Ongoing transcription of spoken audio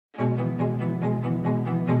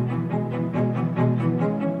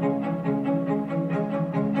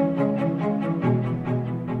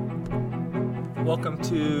welcome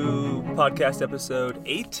to podcast episode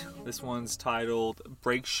 8. This one's titled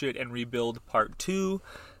Break Shit and Rebuild Part 2.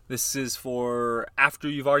 This is for after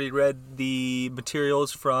you've already read the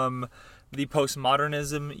materials from the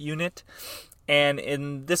Postmodernism unit. And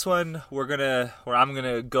in this one, I'm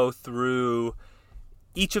gonna go through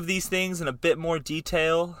each of these things in a bit more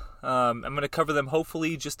detail. I'm gonna cover them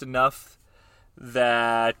hopefully just enough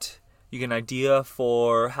that you get an idea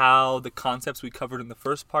for how the concepts we covered in the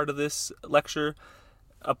first part of this lecture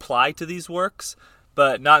apply to these works,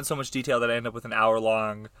 but not in so much detail that I end up with an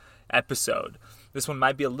hour-long episode. This one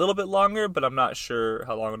might be a little bit longer, but I'm not sure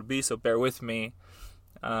how long it'll be, so bear with me.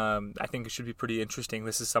 I think it should be pretty interesting.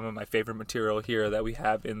 This is some of my favorite material here that we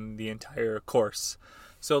have in the entire course.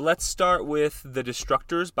 So let's start with The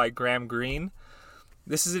Destructors by Graham Greene.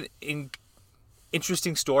 This is an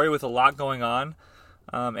interesting story with a lot going on.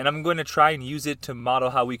 And I'm going to try and use it to model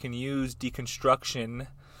how we can use deconstruction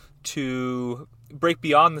to break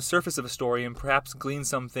beyond the surface of a story and perhaps glean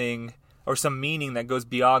something or some meaning that goes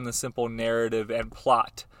beyond the simple narrative and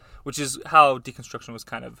plot, which is how deconstruction was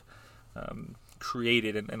kind of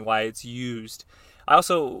created and why it's used. I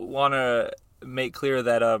also want to make clear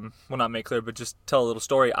that, not make clear, but just tell a little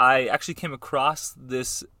story. I actually came across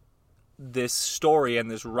this story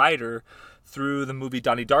and this writer through the movie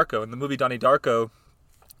Donnie Darko. In the movie Donnie Darko,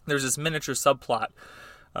 there's this miniature subplot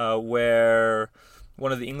where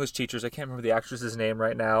one of the English teachers, I can't remember the actress's name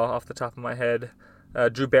right now off the top of my head,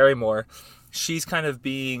 Drew Barrymore, she's kind of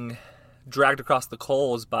being dragged across the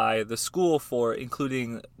coals by the school for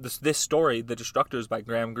including this story, The Destructors by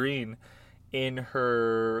Graham Greene, in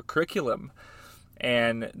her curriculum.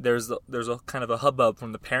 And there's a kind of a hubbub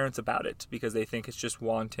from the parents about it because they think it's just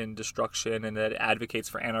wanton destruction and that it advocates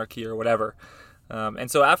for anarchy or whatever.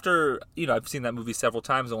 And so after, I've seen that movie several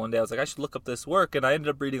times, and one day I was like, I should look up this work, and I ended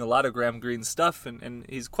up reading a lot of Graham Greene's stuff, and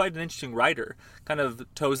he's quite an interesting writer, kind of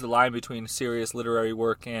toes the line between serious literary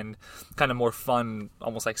work and kind of more fun,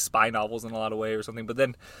 almost like spy novels in a lot of ways or something. But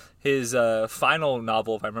then his final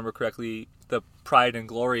novel, if I remember correctly, The Pride and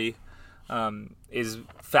Glory, is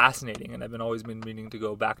fascinating, and I've always been meaning to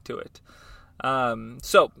go back to it.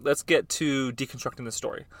 So let's get to deconstructing the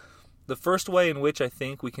story. The first way in which I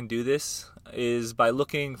think we can do this is by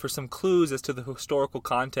looking for some clues as to the historical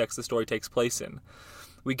context the story takes place in.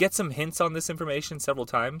 We get some hints on this information several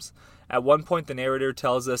times. At one point, the narrator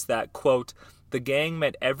tells us that, quote, the gang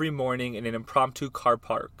met every morning in an impromptu car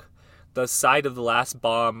park, the site of the last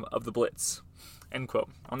bomb of the Blitz, end quote.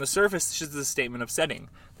 On the surface, this is a statement of setting.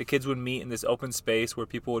 The kids would meet in this open space where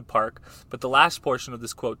people would park, but the last portion of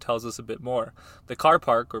this quote tells us a bit more. The car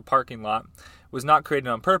park, or parking lot, was not created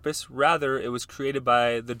on purpose. Rather, it was created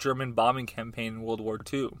by the German bombing campaign in World War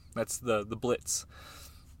II. That's the Blitz.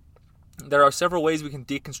 There are several ways we can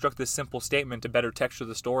deconstruct this simple statement to better texture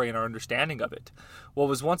the story and our understanding of it. What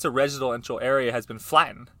was once a residential area has been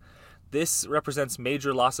flattened. This represents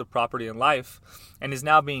major loss of property and life and is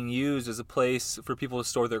now being used as a place for people to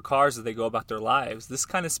store their cars as they go about their lives. This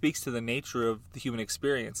kind of speaks to the nature of the human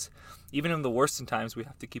experience. Even in the worst in times, we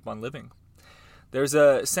have to keep on living. There's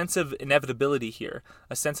a sense of inevitability here,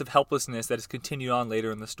 a sense of helplessness that is continued on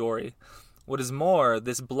later in the story. What is more,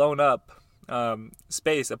 this blown up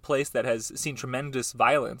space, a place that has seen tremendous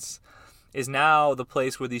violence, is now the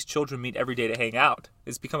place where these children meet every day to hang out.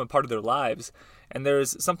 It's become a part of their lives. And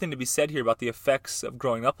there's something to be said here about the effects of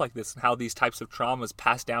growing up like this and how these types of traumas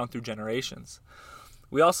pass down through generations.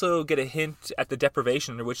 We also get a hint at the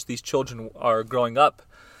deprivation in which these children are growing up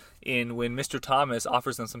in when Mr. Thomas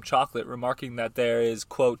offers them some chocolate, remarking that there is,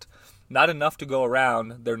 quote, not enough to go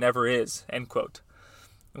around, there never is, end quote.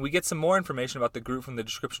 And we get some more information about the group from the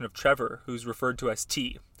description of Trevor, who's referred to as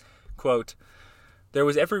T. Quote, there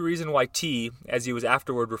was every reason why T, as he was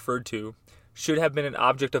afterward referred to, should have been an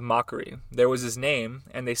object of mockery. There was his name,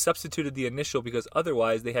 and they substituted the initial because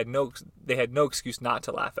otherwise they had no excuse not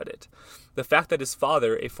to laugh at it. The fact that his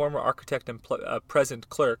father, a former architect and present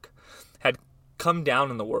clerk, had come down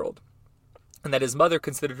in the world, and that his mother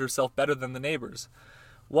considered herself better than the neighbors.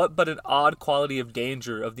 What but an odd quality of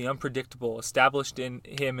danger, of the unpredictable, established in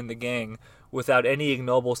him in the gang without any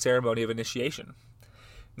ignoble ceremony of initiation?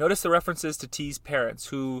 Notice the references to T's parents,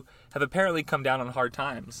 who have apparently come down on hard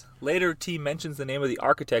times. Later, T mentions the name of the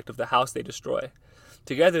architect of the house they destroy.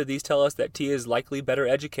 Together, these tell us that T is likely better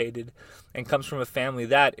educated and comes from a family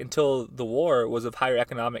that, until the war, was of higher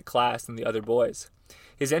economic class than the other boys.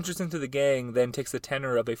 His entrance into the gang then takes the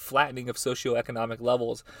tenor of a flattening of socioeconomic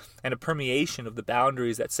levels and a permeation of the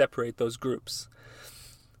boundaries that separate those groups.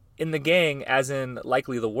 In the gang, as in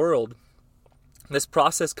likely the world, This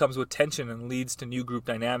process comes with tension and leads to new group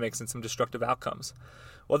dynamics and some destructive outcomes.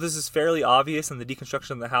 While this is fairly obvious in the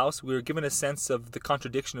deconstruction of the house, we are given a sense of the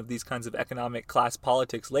contradiction of these kinds of economic class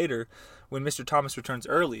politics later when Mr. Thomas returns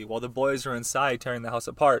early while the boys are inside tearing the house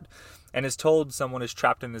apart and is told someone is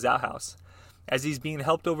trapped in his outhouse. As he's being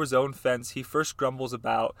helped over his own fence, he first grumbles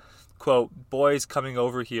about, quote, boys coming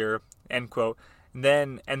over here, end quote,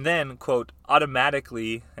 and then, quote,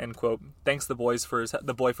 automatically, end quote, thanks the boy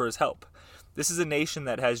for his help. This is a nation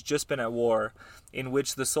that has just been at war, in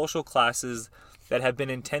which the social classes that have been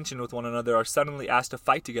in tension with one another are suddenly asked to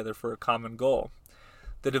fight together for a common goal.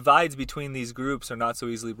 The divides between these groups are not so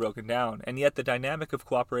easily broken down, and yet the dynamic of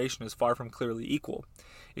cooperation is far from clearly equal.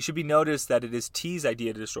 It should be noticed that it is T's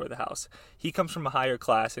idea to destroy the house. He comes from a higher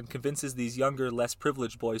class and convinces these younger, less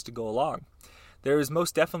privileged boys to go along. There is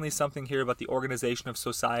most definitely something here about the organization of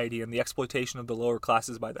society and the exploitation of the lower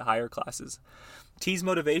classes by the higher classes. T's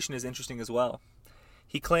motivation is interesting as well.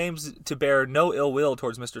 He claims to bear no ill will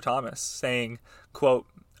towards Mr. Thomas, saying, quote,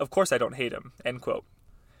 of course I don't hate him, end quote.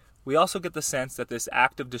 We also get the sense that this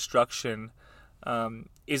act of destruction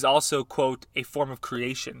is also, quote, a form of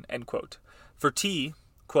creation, end quote. For T,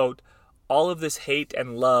 quote, all of this hate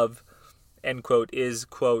and love, end quote, is,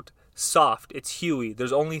 quote, soft, it's huey,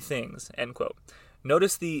 there's only things, end quote.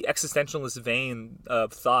 Notice the existentialist vein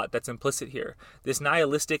of thought that's implicit here, this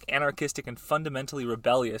nihilistic, anarchistic, and fundamentally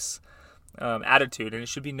rebellious attitude, and it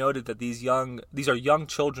should be noted that these are young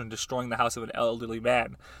children destroying the house of an elderly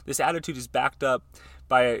man. This attitude is backed up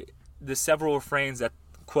by the several refrains that,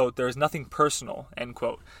 quote, there is nothing personal, end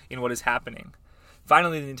quote, in what is happening.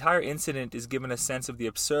 Finally, the entire incident is given a sense of the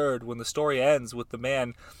absurd when the story ends with the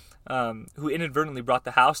man who inadvertently brought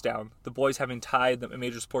the house down, the boys having tied a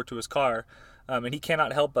major support to his car, and he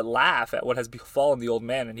cannot help but laugh at what has befallen the old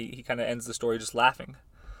man, and he kind of ends the story just laughing.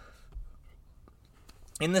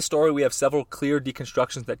 In this story, we have several clear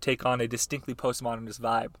deconstructions that take on a distinctly postmodernist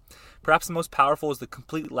vibe. Perhaps the most powerful is the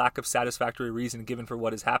complete lack of satisfactory reason given for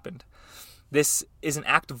what has happened. This is an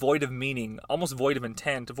act void of meaning, almost void of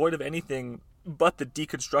intent, void of anything but the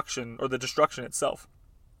deconstruction or the destruction itself,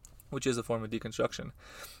 which is a form of deconstruction.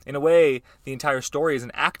 In a way, the entire story is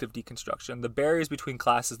an act of deconstruction. The barriers between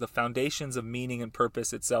classes, the foundations of meaning and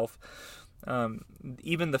purpose itself,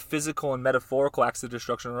 even the physical and metaphorical acts of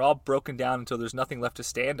destruction are all broken down until there's nothing left to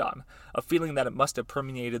stand on, a feeling that it must have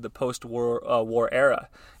permeated the post-war era.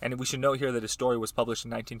 And we should note here that his story was published in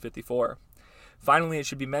 1954. Finally, it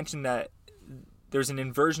should be mentioned that there's an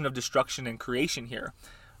inversion of destruction and creation here,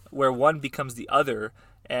 where one becomes the other,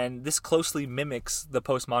 and this closely mimics the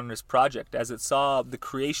postmodernist project, as it saw the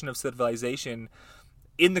creation of civilization.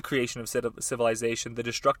 In the creation of civilization, the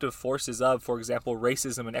destructive forces of, for example,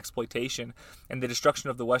 racism and exploitation, and the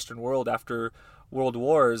destruction of the Western world after world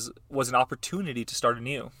wars was an opportunity to start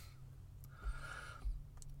anew.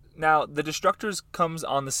 Now, the Destructors comes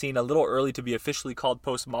on the scene a little early to be officially called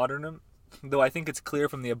postmodern, though I think it's clear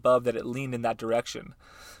from the above that it leaned in that direction.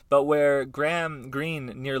 But where Graham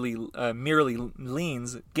Greene merely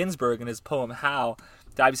leans, Ginsberg in his poem How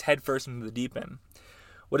dives headfirst into the deep end.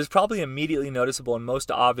 What is probably immediately noticeable and most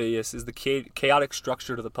obvious is the chaotic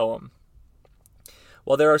structure to the poem.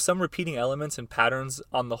 While there are some repeating elements and patterns,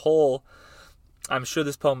 on the whole, I'm sure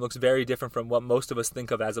this poem looks very different from what most of us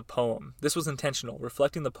think of as a poem. This was intentional,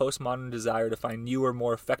 reflecting the postmodern desire to find newer,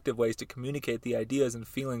 more effective ways to communicate the ideas and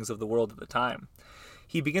feelings of the world at the time.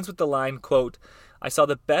 He begins with the line, quote, I saw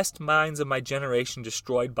the best minds of my generation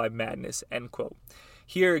destroyed by madness, end quote.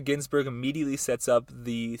 Here, Ginsberg immediately sets up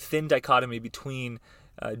the thin dichotomy between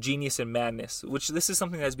genius and madness, which this is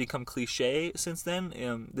something that has become cliche since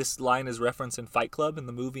then. This line is referenced in Fight Club in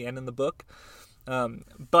the movie and in the book.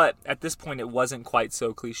 But at this point, it wasn't quite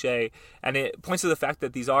so cliche, and it points to the fact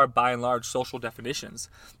that these are, by and large, social definitions.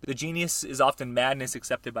 The genius is often madness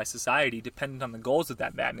accepted by society, dependent on the goals of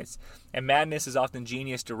that madness, and madness is often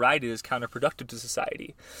genius derided as counterproductive to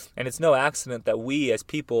society. And it's no accident that we, as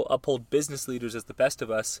people, uphold business leaders as the best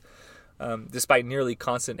of us, despite nearly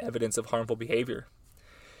constant evidence of harmful behavior.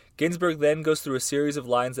 Ginsberg then goes through a series of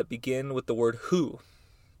lines that begin with the word who.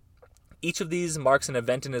 Each of these marks an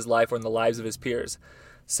event in his life or in the lives of his peers.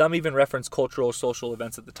 Some even reference cultural or social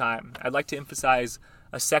events at the time. I'd like to emphasize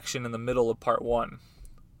a section in the middle of part 1.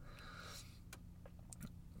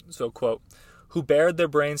 So, quote, who bared their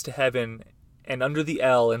brains to heaven and under the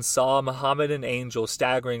L and saw a Mohammedan angel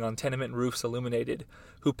staggering on tenement roofs illuminated,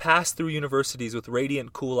 who passed through universities with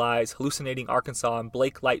radiant cool eyes, hallucinating Arkansas and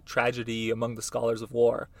Blake Light tragedy among the scholars of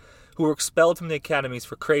war, who were expelled from the academies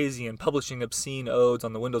for crazy and publishing obscene odes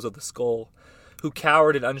on the windows of the skull, who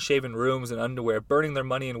cowered in unshaven rooms and underwear, burning their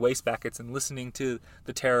money in wastebaskets and listening to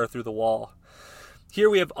the terror through the wall. Here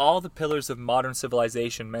we have all the pillars of modern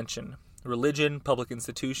civilization mentioned: religion, public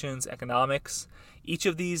institutions, economics. Each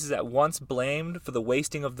of these is at once blamed for the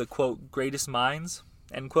wasting of the, quote, greatest minds,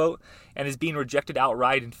 end quote, and is being rejected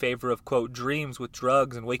outright in favor of, quote, dreams with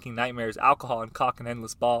drugs and waking nightmares, alcohol and cock and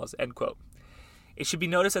endless balls, end quote. It should be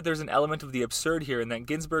noticed that there's an element of the absurd here and that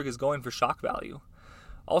Ginsberg is going for shock value.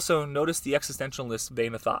 Also, notice the existentialist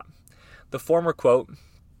vein of thought. The former, quote,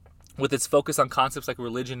 with its focus on concepts like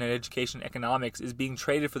religion and education and economics, is being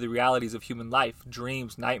traded for the realities of human life,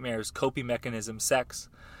 dreams, nightmares, coping mechanisms, sex.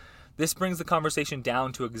 This brings the conversation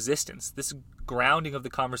down to existence. This grounding of the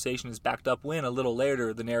conversation is backed up when, a little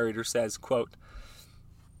later, the narrator says, quote,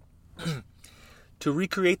 to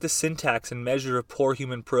recreate the syntax and measure of poor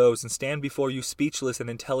human prose and stand before you speechless and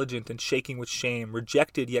intelligent and shaking with shame,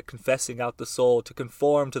 rejected yet confessing out the soul, to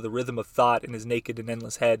conform to the rhythm of thought in his naked and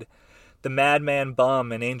endless head. The madman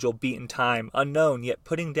bum and angel beat in time, unknown, yet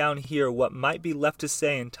putting down here what might be left to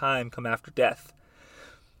say in time come after death.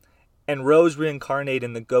 And rose reincarnate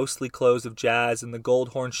in the ghostly clothes of jazz and the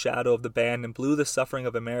gold-horn shadow of the band and blew the suffering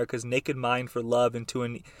of America's naked mind for love into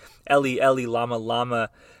an Eli Eli Lama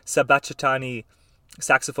Lama Sabachthani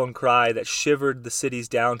saxophone cry that shivered the cities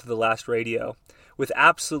down to the last radio. With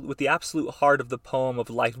the absolute heart of the poem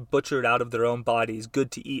of life butchered out of their own bodies,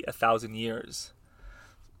 good to eat 1,000 years.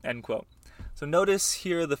 End quote. So notice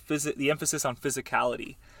here the emphasis on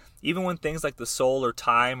physicality. Even when things like the soul or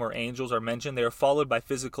time or angels are mentioned, they are followed by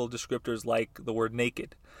physical descriptors like the word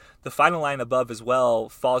naked. The final line above as well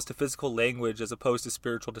falls to physical language as opposed to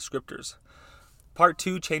spiritual descriptors. Part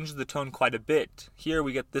 2 changes the tone quite a bit. Here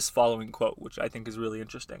we get this following quote, which I think is really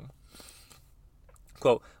interesting.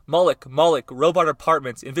 Quote, Moloch, robot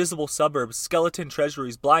apartments, invisible suburbs, skeleton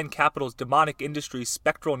treasuries, blind capitals, demonic industries,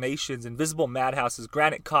 spectral nations, invisible madhouses,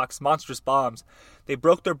 granite cocks, monstrous bombs. They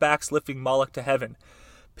broke their backs lifting Moloch to heaven.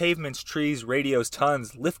 Pavements, trees, radios,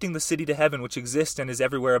 tons, lifting the city to heaven which exists and is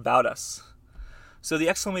everywhere about us. So the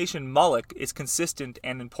exclamation Moloch is consistent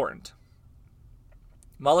and important.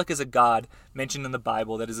 Moloch is a god mentioned in the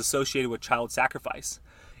Bible that is associated with child sacrifice.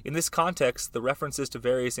 In this context, the references to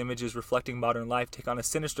various images reflecting modern life take on a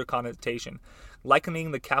sinister connotation,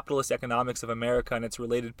 likening the capitalist economics of America and its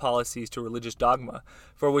related policies to religious dogma,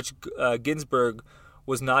 for which Ginsberg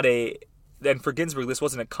was not and for Ginsberg this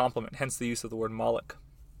wasn't a compliment, hence the use of the word Moloch.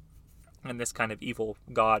 And this kind of evil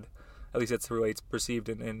god, at least that's the way it's perceived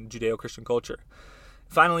in Judeo-Christian culture.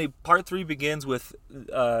 Finally, part 3 begins with,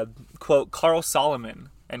 quote, Carl Solomon,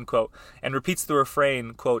 end quote, and repeats the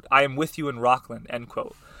refrain, quote, I am with you in Rockland, end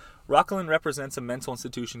quote. Rockland represents a mental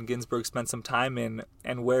institution Ginsberg spent some time in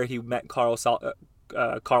and where he met Carl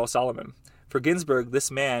Solomon. For Ginsberg,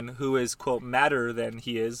 this man, who is, quote, madder than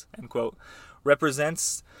he is, end quote,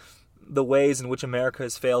 represents the ways in which America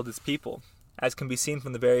has failed its people, as can be seen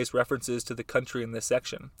from the various references to the country in this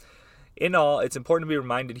section. In all, it's important to be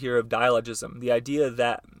reminded here of dialogism, the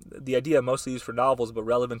idea mostly used for novels but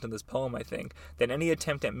relevant in this poem, I think, that any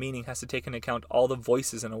attempt at meaning has to take into account all the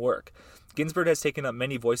voices in a work. Ginsberg has taken up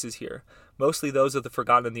many voices here, mostly those of the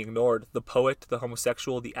forgotten and the ignored, the poet, the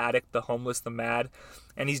homosexual, the addict, the homeless, the mad,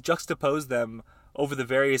 and he's juxtaposed them over the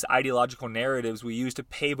various ideological narratives we use to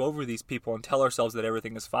pave over these people and tell ourselves that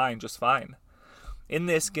everything is fine, just fine. In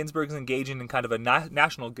this, Ginsberg is engaging in kind of a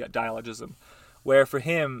national dialogism, where for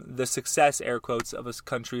him, the success, air quotes, of a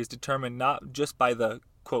country is determined not just by the,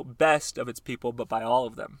 quote, best of its people, but by all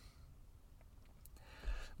of them.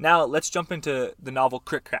 Now, let's jump into the novel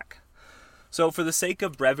Crick Crack. So for the sake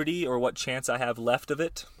of brevity, or what chance I have left of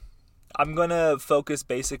it, I'm going to focus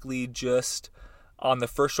basically just on the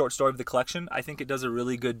first short story of the collection. I think it does a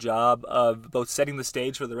really good job of both setting the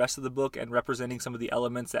stage for the rest of the book and representing some of the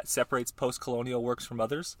elements that separates post-colonial works from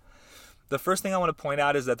others. The first thing I want to point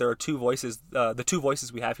out is that there are two voices, the two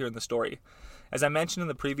voices we have here in the story. As I mentioned in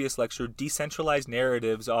the previous lecture, decentralized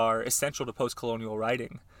narratives are essential to post-colonial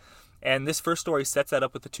writing. And this first story sets that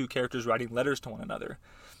up with the two characters writing letters to one another.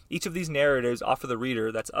 Each of these narratives offer the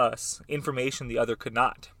reader, that's us, information the other could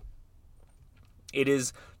not. It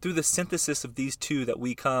is through the synthesis of these two that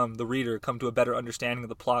we, the reader, come to a better understanding of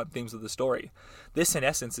the plot and themes of the story. This, in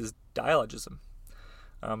essence, is dialogism,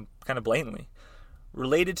 kind of blatantly.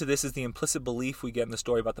 Related to this is the implicit belief we get in the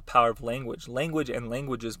story about the power of language. Language and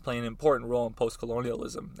languages play an important role in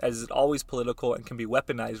post-colonialism, as it's always political and can be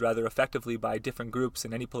weaponized rather effectively by different groups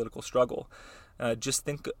in any political struggle. Just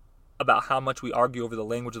think about how much we argue over the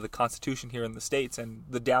language of the Constitution here in the States and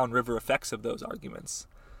the downriver effects of those arguments.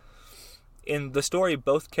 In the story,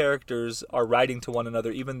 both characters are writing to one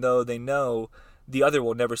another even though they know the other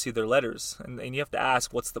will never see their letters. And you have to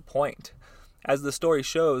ask, what's the point? As the story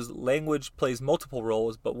shows, language plays multiple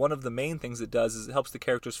roles, but one of the main things it does is it helps the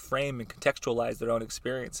characters frame and contextualize their own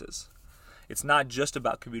experiences. It's not just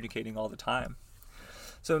about communicating all the time.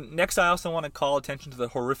 So next, I also want to call attention to the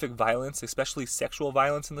horrific violence, especially sexual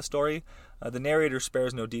violence in the story. The narrator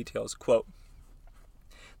spares no details. Quote,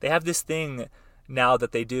 "They have this thing now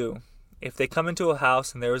that they do. If they come into a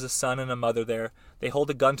house and there is a son and a mother there, they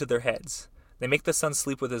hold a gun to their heads. They make the son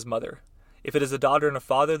sleep with his mother. If it is a daughter and a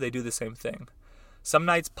father, they do the same thing. Some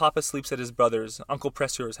nights Papa sleeps at his brother's, Uncle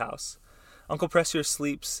Pressure's house. Uncle Pressure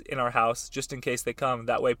sleeps in our house just in case they come.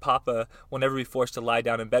 That way Papa will never be forced to lie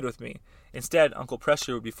down in bed with me. Instead, Uncle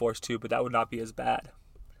Pressure would be forced to, but that would not be as bad."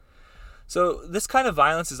 So this kind of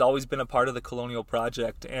violence has always been a part of the colonial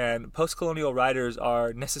project, and post-colonial writers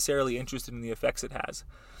are necessarily interested in the effects it has.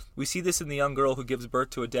 We see this in the young girl who gives birth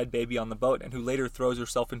to a dead baby on the boat and who later throws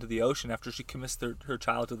herself into the ocean after she commits her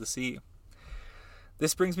child to the sea.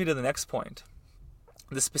 This brings me to the next point.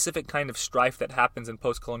 The specific kind of strife that happens in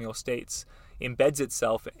post-colonial states embeds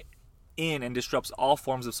itself in and disrupts all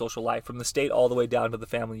forms of social life, from the state all the way down to the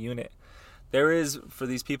family unit. There is, for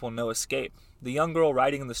these people, no escape. The young girl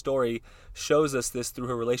writing in the story shows us this through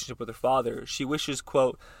her relationship with her father. She wishes,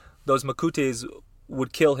 quote, "those Makutes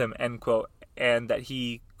would kill him," end quote, and that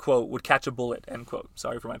he, quote, "would catch a bullet," end quote.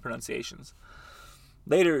 Sorry for my pronunciations.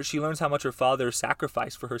 Later, she learns how much her father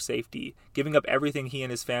sacrificed for her safety, giving up everything he and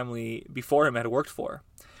his family before him had worked for.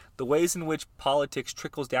 The ways in which politics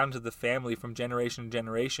trickles down to the family from generation to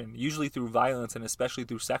generation, usually through violence and especially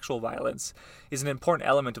through sexual violence, is an important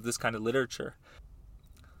element of this kind of literature.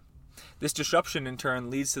 This disruption, in turn,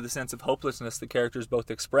 leads to the sense of hopelessness the characters both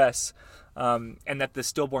express, and that the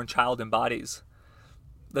stillborn child embodies.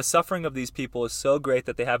 The suffering of these people is so great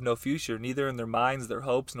that they have no future, neither in their minds, their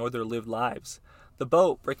hopes, nor their lived lives. The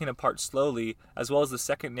boat, breaking apart slowly, as well as the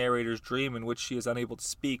second narrator's dream in which she is unable to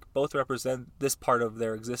speak, both represent this part of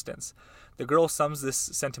their existence. The girl sums this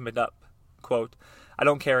sentiment up, quote, "I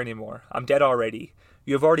don't care anymore. I'm dead already.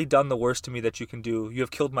 You have already done the worst to me that you can do. You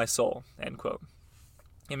have killed my soul," end quote.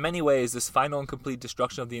 In many ways, this final and complete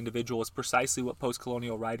destruction of the individual is precisely what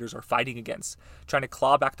post-colonial writers are fighting against, trying to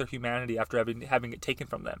claw back their humanity after having it taken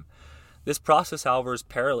from them. This process, however, is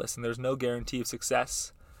perilous, and there's no guarantee of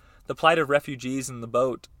success. The plight of the refugees in the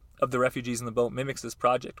boat mimics this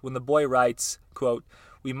project. When the boy writes, quote,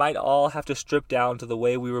 "We might all have to strip down to the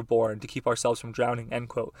way we were born to keep ourselves from drowning," end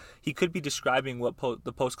quote, he could be describing what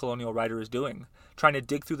the post-colonial writer is doing, trying to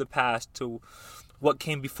dig through the past to what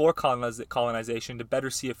came before colonization to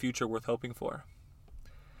better see a future worth hoping for.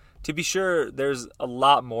 To be sure, there's a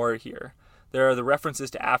lot more here. There are the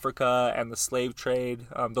references to Africa and the slave trade.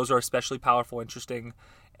 Those are especially powerful, interesting,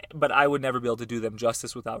 but I would never be able to do them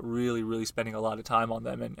justice without really, really spending a lot of time on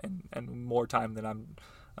them and more time than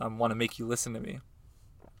I want to make you listen to me.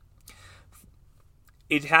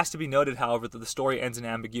 It has to be noted, however, that the story ends in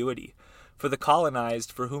ambiguity. For the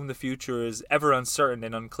colonized, for whom the future is ever uncertain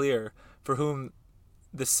and unclear, for whom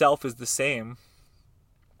the self is the same,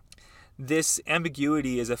 this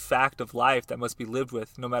ambiguity is a fact of life that must be lived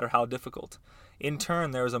with, no matter how difficult. In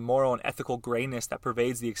turn, there is a moral and ethical grayness that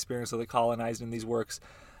pervades the experience of the colonized in these works,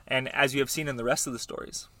 and as you have seen in the rest of the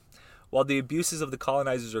stories. While the abuses of the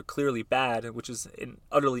colonizers are clearly bad, which is an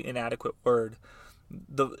utterly inadequate word,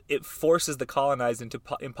 it forces the colonized into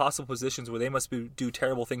impossible positions where they must do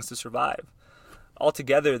terrible things to survive.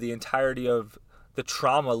 Altogether, the entirety of the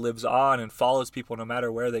trauma lives on and follows people no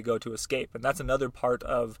matter where they go to escape. And that's another part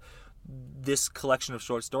of this collection of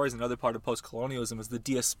short stories. Another part of post-colonialism is the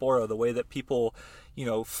diaspora, the way that people,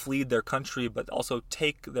 flee their country, but also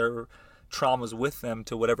take their traumas with them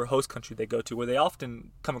to whatever host country they go to, where they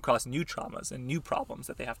often come across new traumas and new problems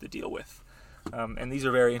that they have to deal with. And these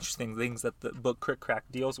are very interesting things that the book Crick Crack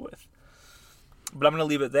deals with. But I'm going to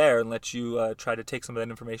leave it there and let you try to take some of that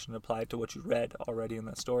information and apply it to what you read already in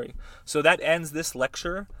that story. So that ends this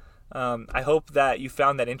lecture. I hope that you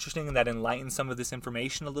found that interesting and that enlightened some of this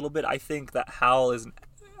information a little bit. I think that Howl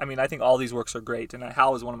I think all these works are great, and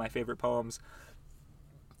Howl is one of my favorite poems.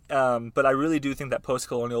 But I really do think that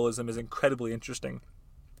post-colonialism is incredibly interesting.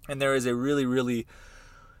 And there is a really, really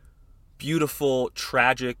beautiful,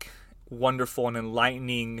 tragic, wonderful, and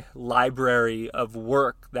enlightening library of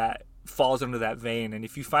work that falls under that vein. And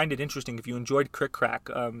if you find it interesting, if you enjoyed Crick Crack,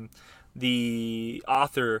 the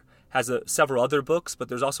author has several other books, but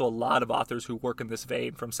there's also a lot of authors who work in this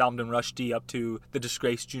vein, from Salman Rushdie up to the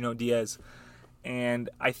disgraced Junot Diaz. And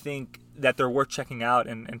I think that they're worth checking out,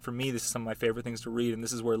 and for me, this is some of my favorite things to read, and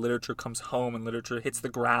this is where literature comes home and literature hits the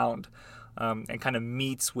ground and kind of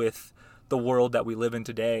meets with the world that we live in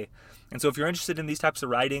today. And so if you're interested in these types of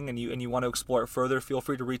writing and you want to explore it further, feel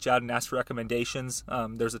free to reach out and ask for recommendations.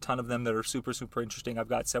 There's a ton of them that are super, super interesting. I've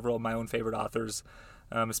got several of my own favorite authors,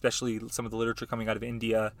 especially some of the literature coming out of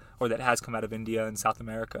India, or that has come out of India and South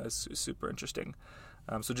America is super interesting.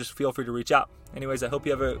 So just feel free to reach out. Anyways, I hope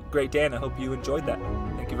you have a great day, and I hope you enjoyed that.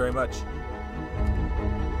 Thank you very much.